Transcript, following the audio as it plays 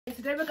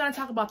Today we're going to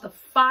talk about the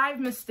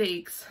 5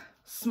 mistakes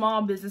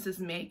small businesses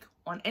make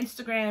on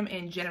Instagram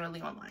and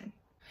generally online.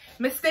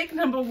 Mistake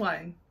number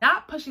 1,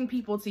 not pushing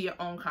people to your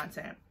own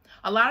content.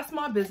 A lot of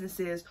small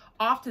businesses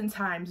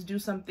oftentimes do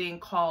something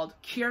called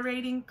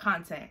curating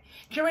content.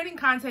 Curating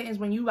content is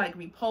when you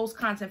repost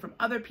content from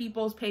other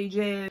people's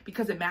pages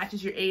because it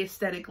matches your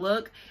aesthetic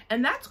look.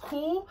 And that's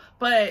cool,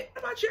 but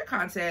what about your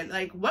content?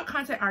 What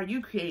content are you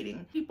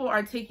creating? People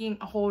are taking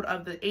a hold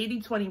of the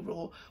 80-20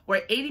 rule,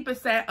 where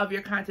 80% of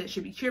your content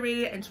should be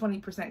curated and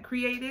 20%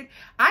 created.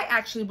 I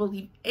actually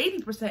believe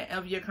 80%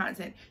 of your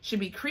content should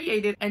be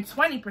created and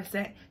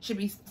 20% should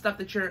be stuff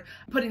that you're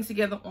putting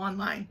together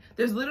online.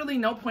 There's literally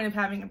no point of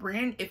having a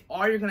brand if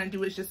all you're gonna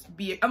do is just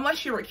be,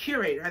 unless you're a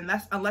curator, and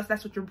unless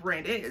that's what your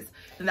brand is,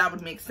 then that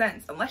would make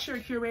sense. Unless you're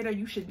a curator,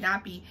 you should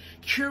not be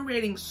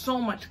curating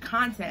so much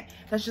content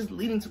that's just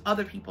leading to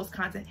other people's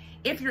content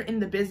if you're in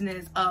the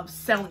business of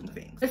selling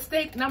things.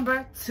 Mistake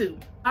number 2.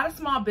 A lot of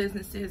small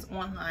businesses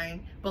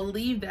online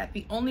believe that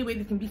the only way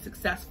they can be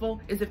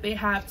successful is if they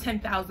have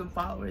 10,000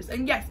 followers.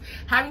 And yes,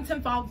 having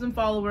 10,000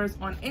 followers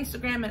on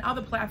Instagram and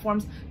other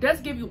platforms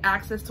does give you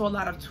access to a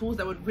lot of tools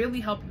that would really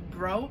help you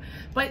grow,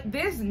 but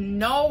there's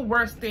no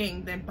worse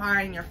thing than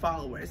buying your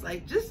followers.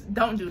 Just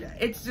don't do that.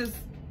 It's just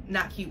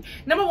not cute.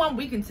 Number 1,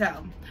 we can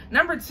tell.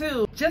 Number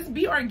 2, just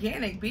be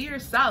organic, be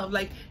yourself.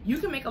 You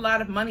can make a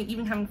lot of money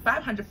even having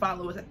 500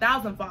 followers,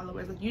 1,000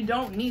 followers. You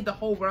don't need the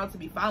whole world to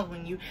be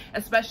following you,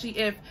 especially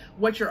if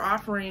what you're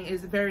offering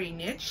is very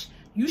niche.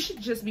 You should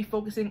just be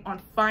focusing on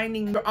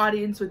finding your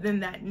audience within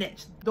that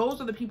niche.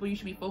 Those are the people you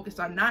should be focused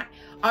on, not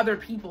other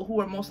people who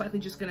are most likely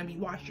just going to be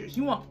watchers.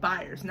 You want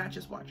buyers, not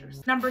just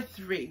watchers. Number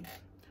 3,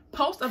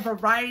 post a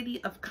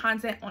variety of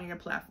content on your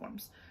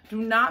platforms.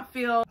 Do not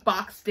feel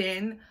boxed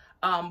in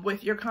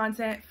with your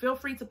content. Feel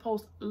free to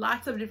post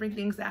lots of different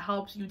things that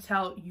helps you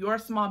tell your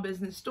small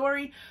business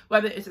story,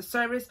 whether it's a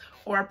service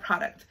or a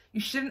product.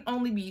 You shouldn't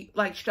only be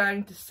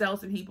striving to sell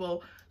to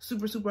people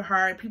super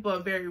hard. People are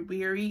very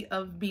weary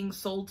of being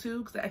sold to,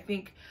 because I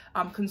think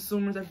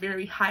consumers are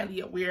very highly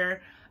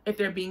aware if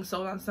they're being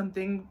sold on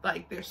something.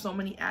 There's so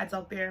many ads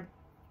out there.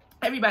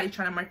 Everybody's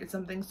trying to market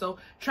something, so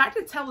try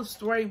to tell a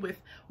story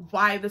with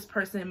why this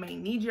person may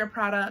need your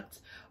product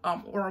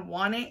or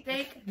want it.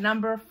 Mistake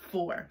number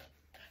 4,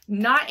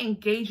 not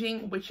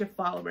engaging with your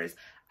followers.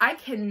 I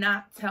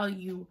cannot tell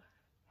you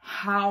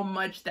how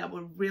much that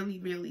would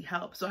really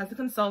help. So as a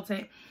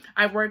consultant,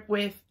 I work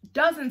with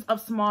dozens of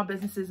small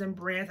businesses and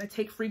brands. I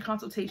take free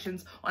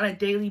consultations on a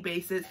daily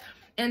basis.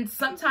 And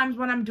sometimes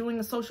when I'm doing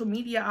a social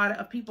media audit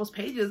of people's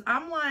pages,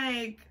 I'm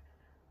like,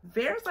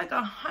 there's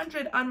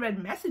 100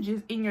 unread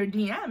messages in your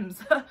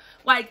DMs.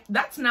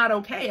 That's not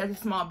okay as a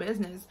small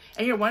business.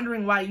 And you're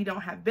wondering why you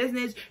don't have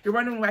business. You're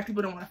wondering why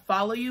people don't want to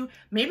follow you.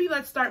 Maybe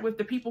let's start with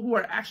the people who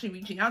are actually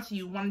reaching out to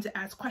you, wanting to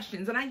ask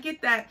questions. And I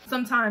get that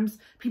sometimes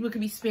people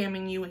could be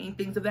spamming you and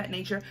things of that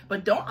nature,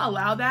 but don't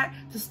allow that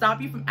to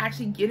stop you from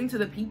actually getting to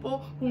the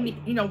people who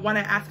want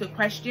to ask a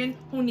question,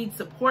 who need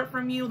support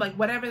from you,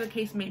 whatever the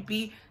case may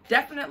be.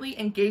 Definitely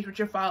engage with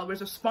your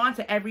followers. Respond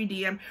to every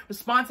DM,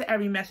 respond to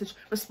every message,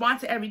 respond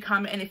to every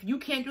comment. And if you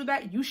can't do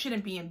that, you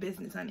shouldn't be in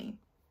business, honey.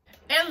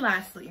 And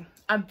lastly,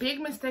 a big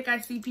mistake I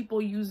see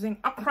people using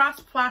across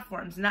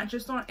platforms, not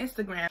just on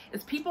Instagram,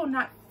 is people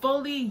not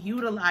fully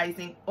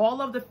utilizing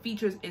all of the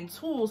features and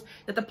tools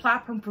that the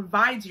platform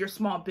provides your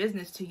small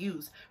business to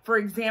use. For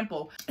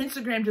example,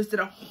 Instagram just did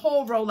a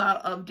whole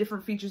rollout of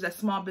different features that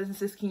small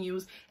businesses can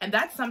use, and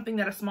that's something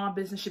that a small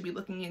business should be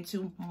looking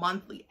into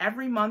monthly.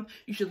 Every month,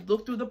 you should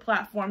look through the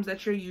platforms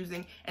that you're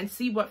using and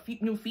see what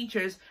new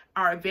features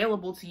are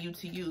available to you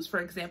to use. For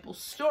example,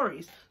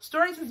 Stories.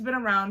 Stories has been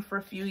around for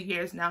a few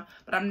years now,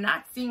 but I'm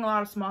not seeing a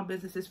lot of small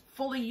businesses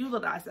fully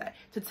utilize that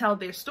to tell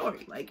their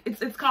story.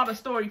 It's called a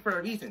story for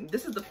a reason.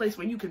 This is the place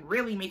where you can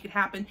really make it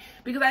happen,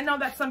 because I know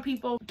that some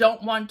people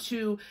don't want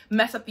to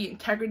mess up the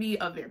integrity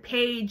of their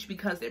page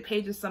because their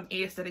page is some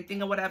aesthetic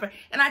thing or whatever,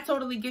 and I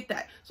totally get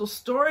that. So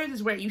Stories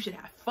is where you should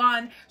have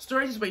fun.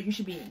 Stories is where you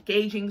should be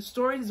engaging.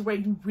 Stories is where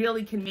you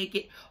really can make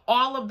it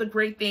all of the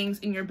great things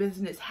in your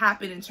business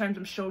happen in terms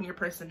of showing your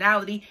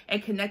personality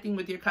and connecting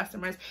with your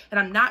customers. And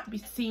I'm not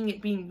seeing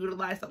it being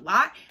utilized a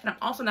lot, and I'm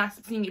also not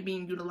seeing it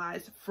being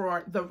utilized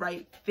for the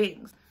right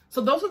things. So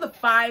those are the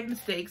 5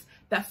 mistakes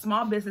that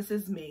small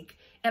businesses make.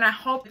 And I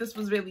hope this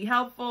was really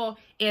helpful.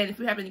 And if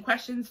you have any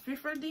questions, feel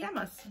free to DM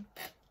us.